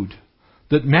road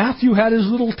that Matthew had his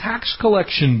little tax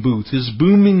collection booth, his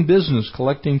booming business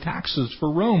collecting taxes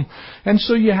for Rome. And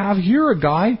so you have here a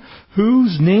guy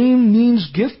whose name means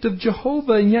gift of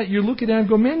Jehovah, and yet you look at him and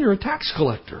go, man, you're a tax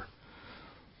collector.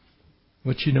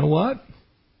 But you know what?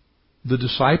 The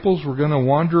disciples were going to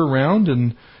wander around,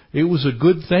 and it was a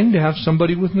good thing to have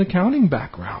somebody with an accounting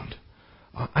background.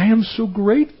 I am so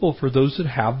grateful for those that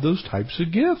have those types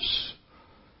of gifts.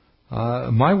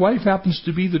 My wife happens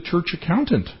to be the church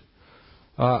accountant.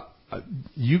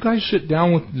 You guys sit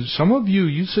down with, some of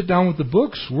you sit down with the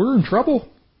books, we're in trouble.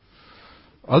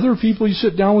 Other people, you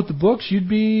sit down with the books, you'd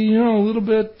be, a little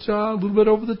bit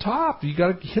over the top. You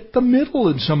got to hit the middle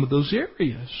in some of those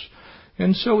areas.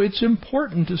 And so it's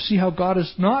important to see how God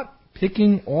is not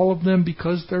picking all of them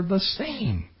because they're the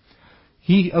same.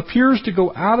 He appears to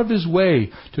go out of His way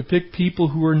to pick people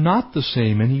who are not the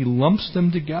same, and He lumps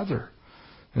them together.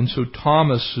 And so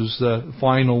Thomas is the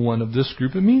final one of this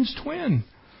group. It means twin.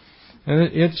 And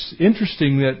it's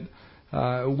interesting that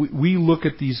we look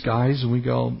at these guys and we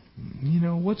go,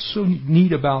 what's so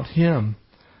neat about him?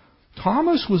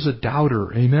 Thomas was a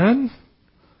doubter, amen?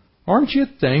 Aren't you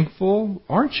thankful?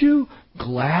 Aren't you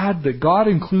glad that God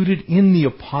included in the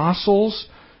apostles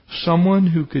someone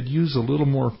who could use a little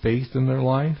more faith in their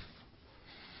life?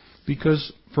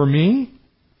 Because for me,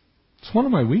 it's one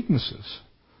of my weaknesses.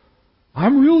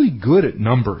 I'm really good at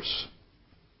numbers.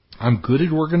 I'm good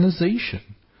at organization.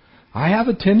 I have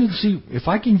a tendency, if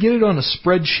I can get it on a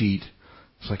spreadsheet,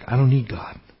 it's like, I don't need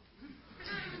God.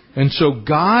 And so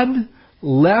God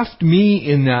left me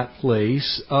in that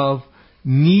place of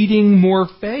needing more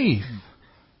faith.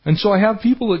 And so I have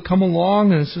people that come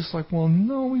along and it's just like, well,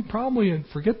 no, we probably,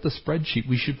 forget the spreadsheet,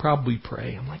 we should probably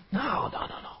pray. I'm like, no.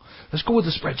 Let's go with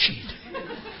the spreadsheet.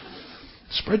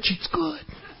 The spreadsheet's good.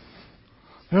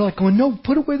 They're like going, no,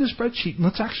 put away the spreadsheet and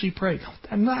let's actually pray.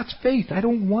 And that's faith. I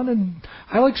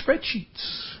like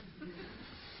spreadsheets.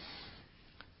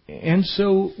 And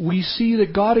so we see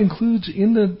that God includes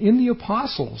in the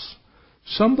apostles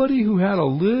somebody who had a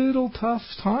little tough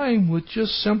time with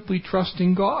just simply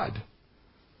trusting God.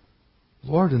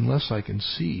 Lord, unless I can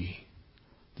see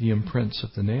the imprints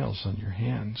of the nails on your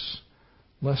hands,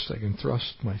 lest I can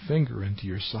thrust my finger into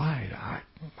your side, I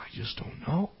just don't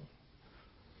know.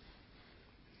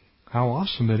 How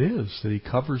awesome it is that He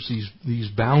covers these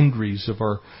boundaries of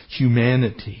our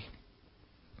humanity.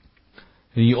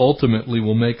 And He ultimately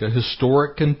will make a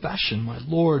historic confession, my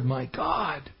Lord, my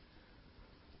God.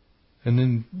 And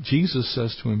then Jesus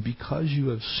says to him, because you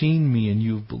have seen me and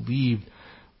you have believed,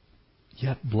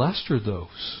 yet blessed are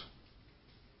those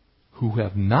who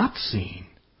have not seen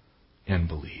and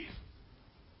believe.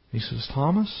 He says,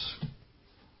 Thomas,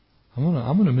 I'm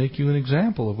going to make you an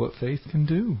example of what faith can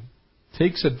do.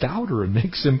 Takes a doubter and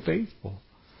makes him faithful.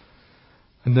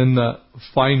 And then the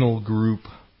final group,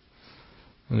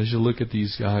 and as you look at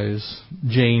these guys,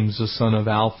 James, the son of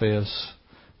Alphaeus,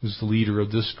 who's the leader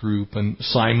of this group, and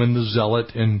Simon the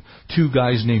Zealot, and two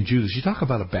guys named Judas. You talk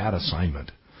about a bad assignment.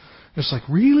 It's like,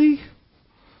 really?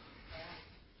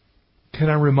 Can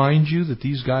I remind you that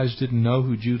these guys didn't know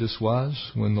who Judas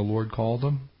was when the Lord called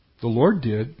them? The Lord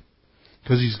did,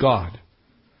 because He's God.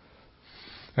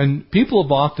 And people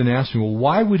have often asked me, well,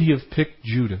 why would He have picked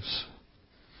Judas?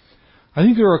 I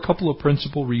think there are a couple of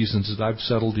principal reasons that I've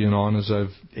settled in on as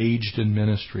I've aged in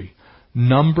ministry.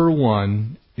 Number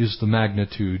one is the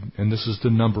magnitude, and this is the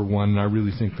number one, and I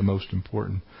really think the most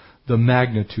important, the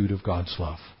magnitude of God's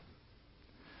love.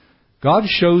 God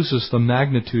shows us the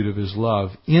magnitude of His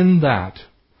love in that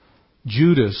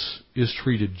Judas is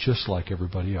treated just like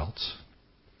everybody else.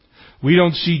 We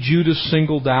don't see Judas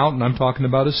singled out, and I'm talking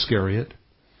about Iscariot.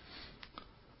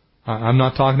 I'm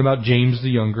not talking about James the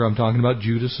Younger. I'm talking about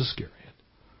Judas Iscariot.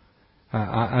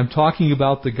 I'm talking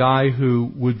about the guy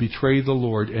who would betray the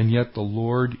Lord, and yet the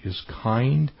Lord is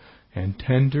kind and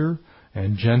tender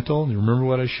and gentle. And you remember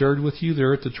what I shared with you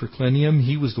there at the triclinium?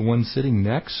 He was the one sitting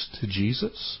next to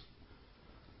Jesus,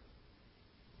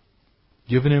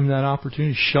 giving him that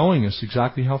opportunity, showing us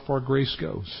exactly how far grace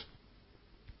goes.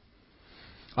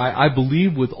 I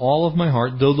believe with all of my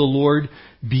heart, though the Lord,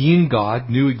 being God,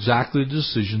 knew exactly the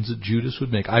decisions that Judas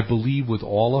would make, I believe with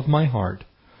all of my heart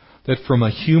that from a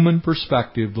human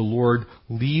perspective, the Lord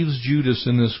leaves Judas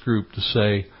in this group to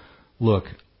say, look,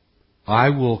 I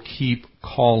will keep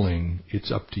calling.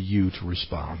 It's up to you to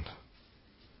respond.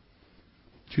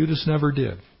 Judas never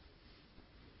did.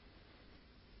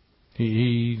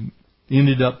 He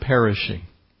ended up perishing,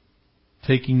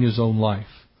 taking his own life.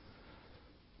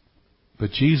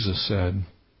 But Jesus said,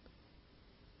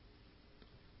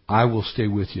 I will stay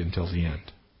with you until the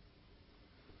end.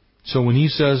 So when He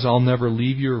says, I'll never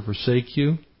leave you or forsake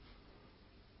you,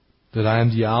 that I am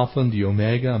the Alpha and the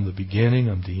Omega, I'm the beginning,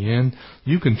 I'm the end,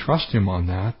 you can trust Him on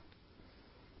that.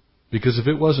 Because if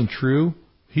it wasn't true,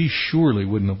 He surely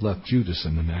wouldn't have left Judas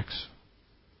in the mix.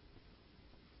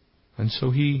 And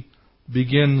so He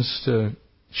begins to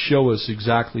show us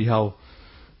exactly how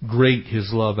great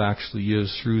His love actually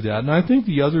is through that. And I think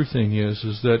the other thing is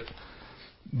that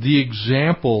the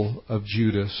example of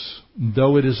Judas,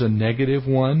 though it is a negative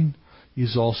one,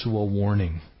 is also a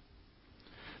warning.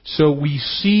 So we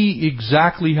see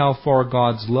exactly how far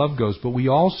God's love goes, but we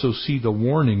also see the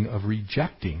warning of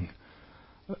rejecting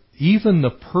even the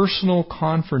personal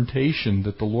confrontation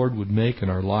that the Lord would make in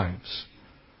our lives.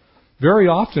 Very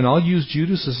often, I'll use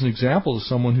Judas as an example of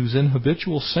someone who's in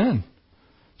habitual sin.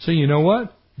 So you know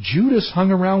what? Judas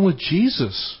hung around with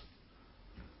Jesus.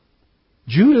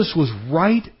 Judas was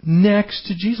right next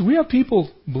to Jesus. We have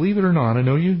people, believe it or not, I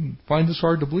know you find this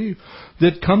hard to believe,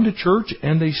 that come to church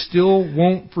and they still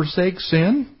won't forsake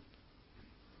sin.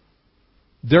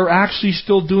 They're actually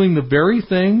still doing the very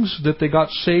things that they got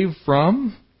saved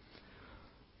from.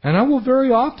 And I will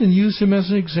very often use him as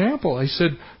an example. I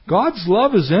said, God's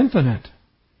love is infinite,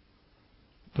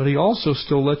 but He also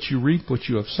still lets you reap what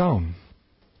you have sown.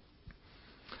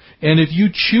 And if you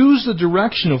choose the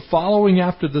direction of following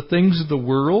after the things of the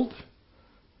world,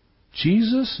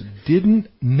 Jesus didn't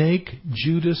make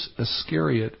Judas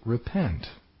Iscariot repent.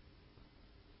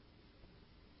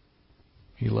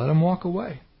 He let him walk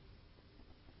away.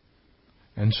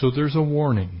 And so there's a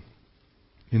warning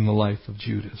in the life of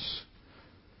Judas.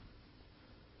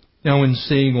 Now, in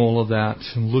saying all of that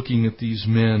and looking at these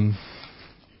men,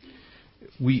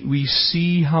 we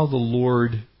see how the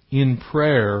Lord, in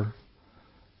prayer,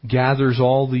 gathers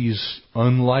all these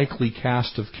unlikely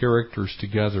cast of characters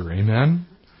together. Amen?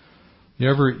 You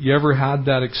ever had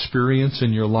that experience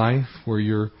in your life where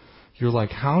you're like,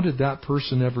 how did that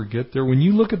person ever get there? When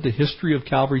you look at the history of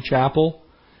Calvary Chapel,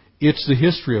 it's the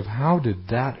history of how did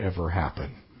that ever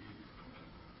happen?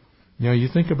 You know, you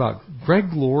think about Greg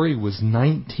Laurie was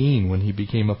 19 when he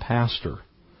became a pastor.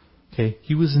 Okay,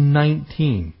 he was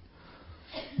 19.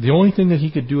 The only thing that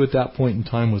he could do at that point in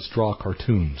time was draw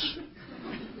cartoons.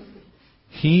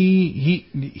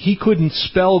 He couldn't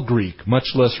spell Greek,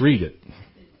 much less read it.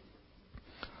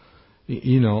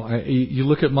 You know, you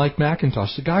look at Mike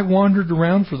McIntosh. The guy wandered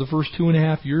around for the first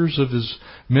 2.5 years of his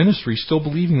ministry, still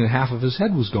believing that half of his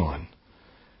head was gone.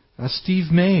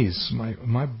 Steve Mays,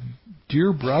 my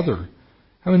dear brother.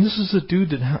 I mean, this is a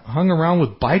dude that hung around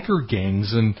with biker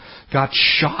gangs and got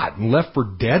shot and left for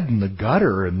dead in the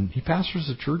gutter, and he pastors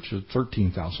a church of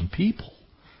 13,000 people.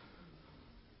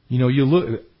 You know, you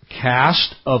look,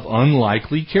 cast of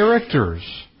unlikely characters.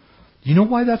 You know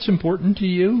why that's important to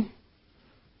you?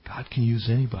 God can use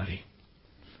anybody.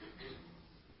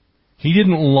 He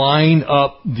didn't line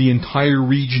up the entire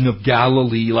region of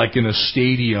Galilee like in a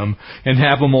stadium and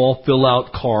have them all fill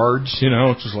out cards. You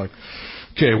know, it's just like,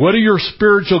 okay, what are your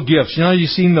spiritual gifts? You know,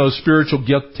 you've seen those spiritual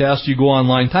gift tests. You go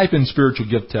online, type in spiritual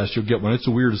gift test, you'll get one. It's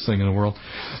the weirdest thing in the world.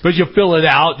 But you fill it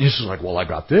out, and you're just like, well, I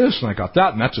got this, and I got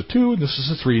that, and that's a 2, and this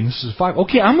is a 3, and this is a 5.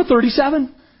 Okay, I'm a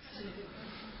 37.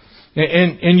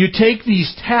 And you take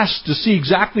these tests to see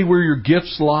exactly where your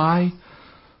gifts lie.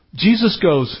 Jesus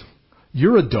goes,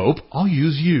 you're a dope, I'll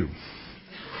use you.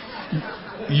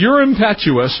 You're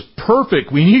impetuous,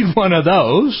 perfect, we need one of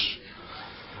those.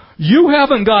 You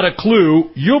haven't got a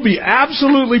clue, you'll be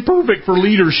absolutely perfect for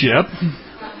leadership.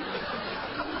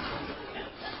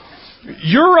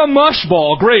 You're a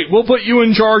mushball, great, we'll put you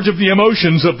in charge of the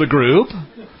emotions of the group.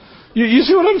 You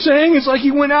see what I'm saying? It's like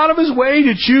he went out of his way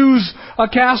to choose a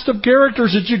cast of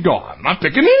characters that you go, I'm not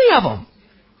picking any of them.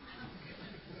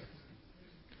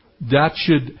 That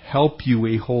should help you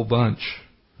a whole bunch.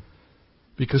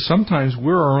 Because sometimes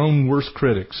we're our own worst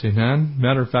critics, amen?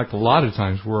 Matter of fact, a lot of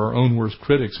times we're our own worst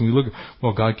critics. And we look at,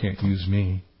 well, God can't use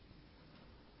me.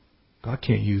 God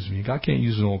can't use me. God can't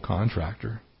use an old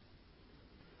contractor.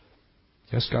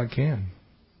 Yes, God can.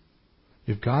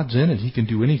 If God's in it, He can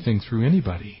do anything through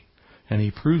anybody. And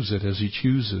He proves it as He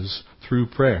chooses through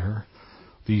prayer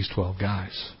these 12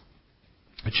 guys.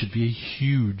 It should be a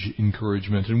huge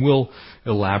encouragement, and we'll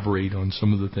elaborate on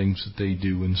some of the things that they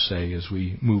do and say as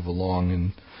we move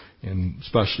along, and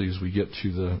especially as we get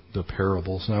to the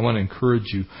parables. And I want to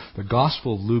encourage you, the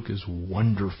Gospel of Luke is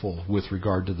wonderful with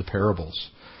regard to the parables.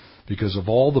 Because of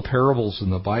all the parables in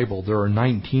the Bible, there are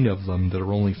 19 of them that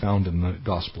are only found in the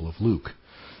Gospel of Luke.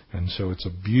 And so it's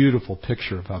a beautiful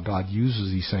picture of how God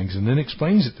uses these things and then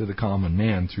explains it to the common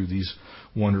man through these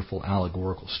wonderful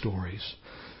allegorical stories.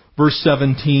 Verse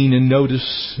 17, and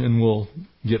notice, and we'll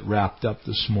get wrapped up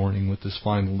this morning with this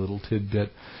final little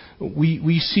tidbit.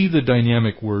 We see the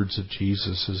dynamic words of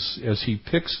Jesus as He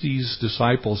picks these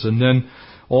disciples, and then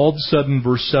all of a sudden,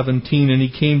 verse 17, and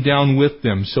He came down with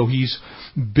them. So He's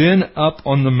been up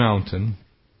on the mountain.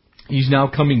 He's now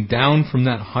coming down from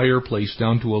that higher place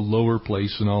down to a lower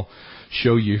place, and I'll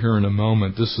show you here in a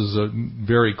moment. This is a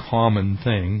very common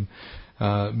thing.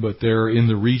 But there in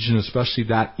the region, especially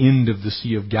that end of the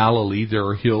Sea of Galilee, there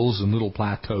are hills and little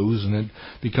plateaus, and it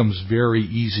becomes very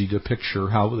easy to picture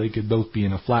how they could both be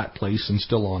in a flat place and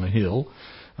still on a hill.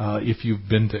 If you've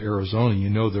been to Arizona, you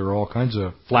know there are all kinds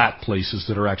of flat places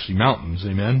that are actually mountains.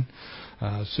 Amen?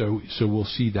 So we'll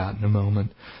see that in a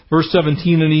moment. Verse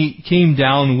 17, and He came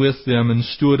down with them and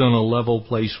stood on a level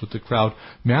place with the crowd.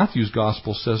 Matthew's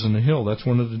Gospel says in a hill. That's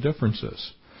one of the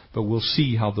differences. But we'll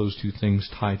see how those two things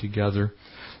tie together.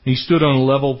 He stood on a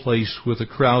level place with a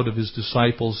crowd of His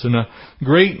disciples and a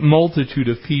great multitude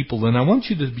of people. And I want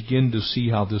you to begin to see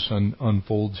how this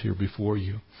unfolds here before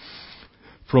you.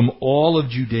 From all of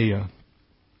Judea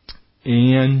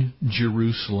and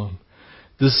Jerusalem,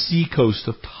 the seacoast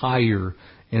of Tyre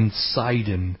and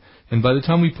Sidon. And by the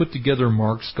time we put together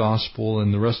Mark's Gospel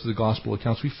and the rest of the Gospel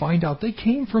accounts, we find out they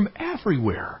came from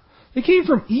everywhere. They came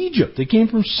from Egypt. They came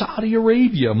from Saudi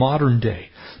Arabia, modern day.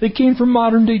 They came from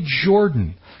modern day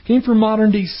Jordan. Came from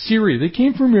modern day Syria. They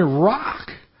came from Iraq.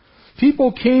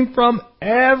 People came from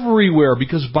everywhere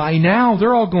because by now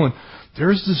they're all going,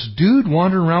 there's this dude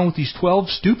wandering around with these 12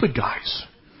 stupid guys.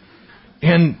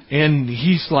 And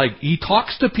he's like, he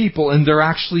talks to people and they're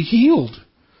actually healed.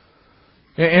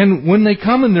 And when they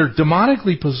come and they're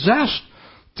demonically possessed,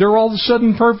 they're all of a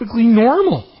sudden perfectly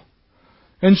normal.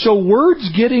 And so word's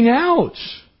getting out.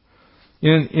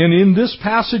 And in this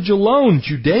passage alone,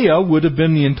 Judea would have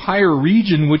been the entire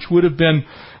region, which would have been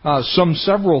some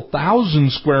several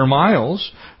thousand square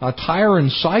miles. Tyre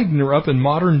and Sidon are up in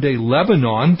modern-day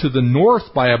Lebanon, to the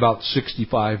north by about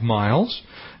 65 miles.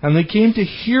 And they came to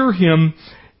hear Him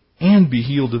and be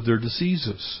healed of their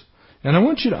diseases. And I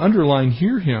want you to underline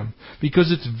hear Him,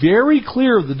 because it's very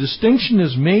clear the distinction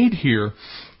is made here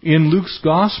in Luke's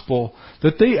Gospel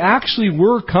that they actually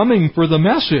were coming for the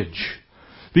message,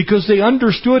 because they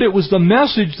understood it was the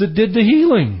message that did the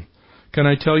healing. Can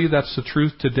I tell you that's the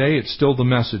truth today? It's still the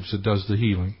message that does the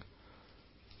healing.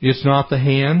 It's not the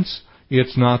hands.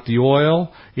 It's not the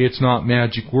oil. It's not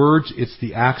magic words. It's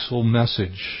the actual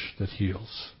message that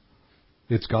heals.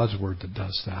 It's God's Word that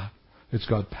does that. It's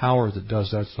God's power that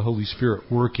does that. It's the Holy Spirit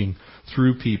working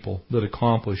through people that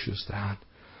accomplishes that.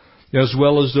 As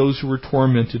well as those who were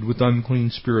tormented with unclean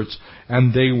spirits.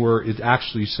 And they were, it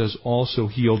actually says, also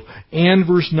healed. And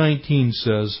verse 19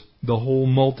 says, the whole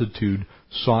multitude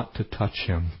sought to touch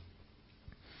Him.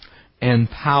 And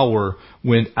power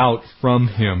went out from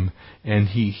Him, and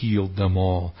He healed them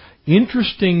all.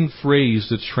 Interesting phrase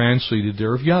that's translated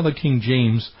there. If you have a King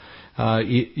James,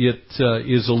 it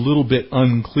is a little bit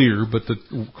unclear, but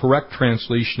the correct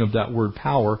translation of that word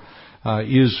power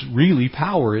is really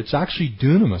power. It's actually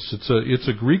dunamis. It's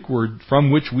a Greek word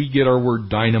from which we get our word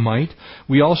dynamite.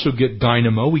 We also get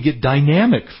dynamo. We get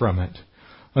dynamic from it.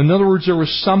 In other words, there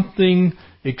was something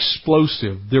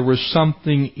explosive. There was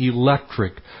something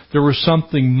electric. There was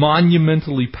something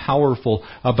monumentally powerful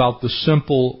about the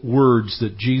simple words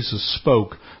that Jesus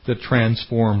spoke that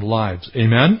transformed lives.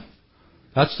 Amen?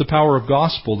 That's the power of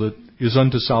gospel that is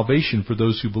unto salvation for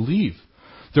those who believe.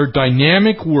 They're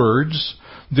dynamic words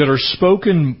that are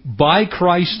spoken by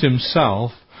Christ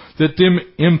Himself that then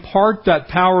impart that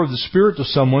power of the Spirit to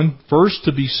someone, first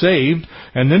to be saved,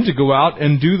 and then to go out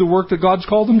and do the work that God's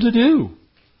called them to do.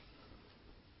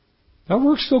 That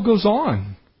work still goes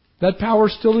on. That power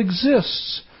still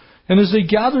exists. And as they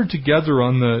gathered together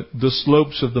on the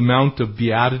slopes of the Mount of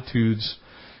Beatitudes,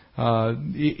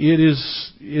 it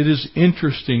is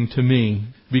interesting to me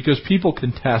because people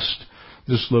contest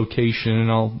this location, and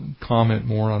I'll comment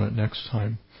more on it next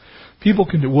time. People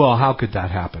can, well, how could that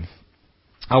happen?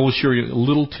 I will share you a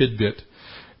little tidbit.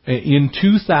 In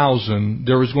 2000,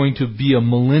 there was going to be a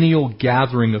millennial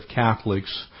gathering of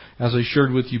Catholics. As I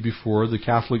shared with you before, the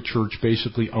Catholic Church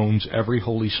basically owns every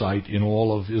holy site in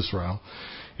all of Israel.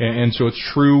 And so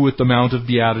it's true with the Mount of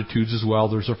Beatitudes as well.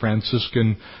 There's a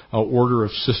Franciscan order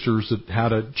of sisters that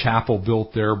had a chapel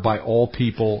built there by all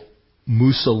people.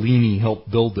 Mussolini helped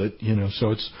build it,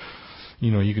 so it's,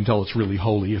 you can tell it's really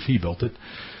holy if he built it.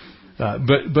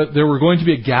 But there were going to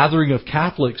be a gathering of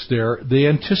Catholics there. They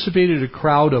anticipated a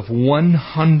crowd of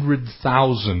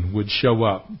 100,000 would show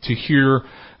up to hear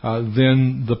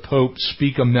then the Pope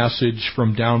speak a message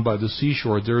from down by the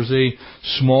seashore. There's a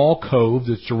small cove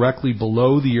that's directly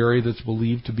below the area that's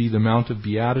believed to be the Mount of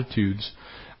Beatitudes.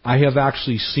 I have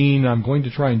actually seen, I'm going to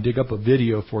try and dig up a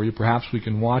video for you, perhaps we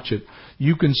can watch it.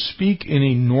 You can speak in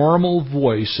a normal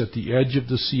voice at the edge of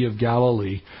the Sea of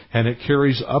Galilee, and it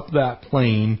carries up that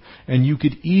plane, and you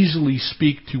could easily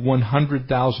speak to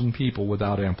 100,000 people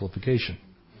without amplification.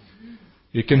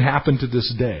 It can happen to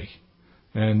this day.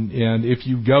 And if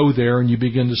you go there and you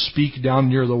begin to speak down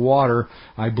near the water,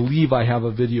 I believe I have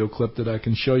a video clip that I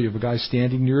can show you of a guy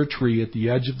standing near a tree at the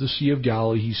edge of the Sea of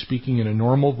Galilee. He's speaking in a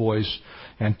normal voice,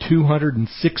 and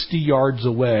 260 yards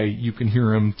away, you can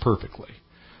hear him perfectly.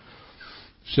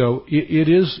 So it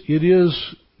is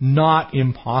not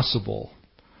impossible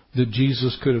that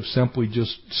Jesus could have simply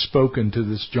just spoken to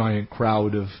this giant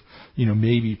crowd of,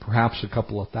 maybe perhaps a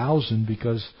couple of thousand,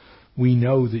 because we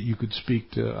know that you could speak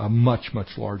to a much,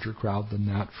 much larger crowd than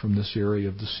that from this area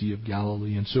of the Sea of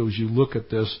Galilee. And so as you look at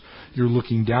this, you're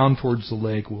looking down towards the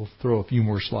lake. We'll throw a few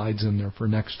more slides in there for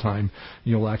next time.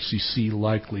 You'll actually see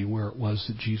likely where it was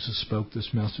that Jesus spoke this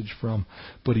message from.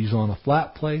 But he's on a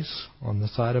flat place, on the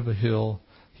side of a hill.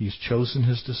 He's chosen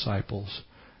his disciples,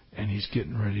 and he's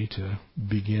getting ready to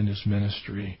begin his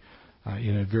ministry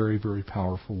in a very, very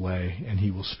powerful way. And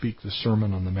he will speak the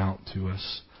Sermon on the Mount to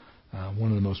us. One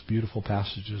of the most beautiful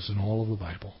passages in all of the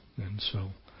Bible. And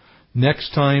so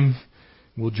next time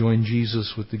we'll join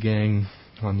Jesus with the gang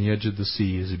on the edge of the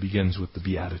sea as he begins with the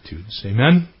Beatitudes.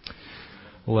 Amen?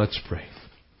 Well, let's pray.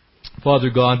 Father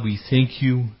God, we thank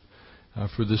you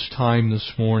for this time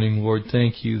this morning. Lord,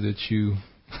 thank you that you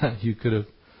could have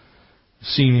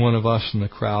seen one of us in the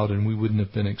crowd and we wouldn't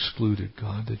have been excluded,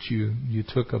 God. That you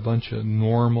took a bunch of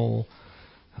normal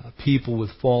people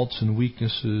with faults and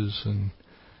weaknesses, and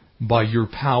by your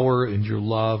power and your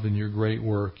love and your great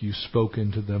work, you spoke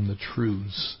into them the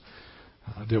truths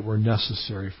that were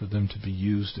necessary for them to be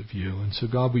used of you. And so,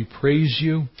 God, we praise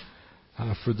you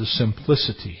for the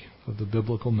simplicity of the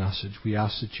biblical message. We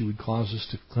ask that you would cause us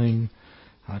to cling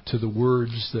to the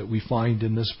words that we find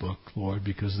in this book, Lord,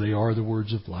 because they are the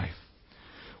words of life.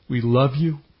 We love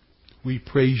you. We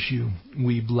praise you.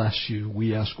 We bless you.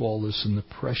 We ask all this in the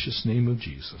precious name of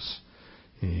Jesus.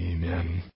 Amen.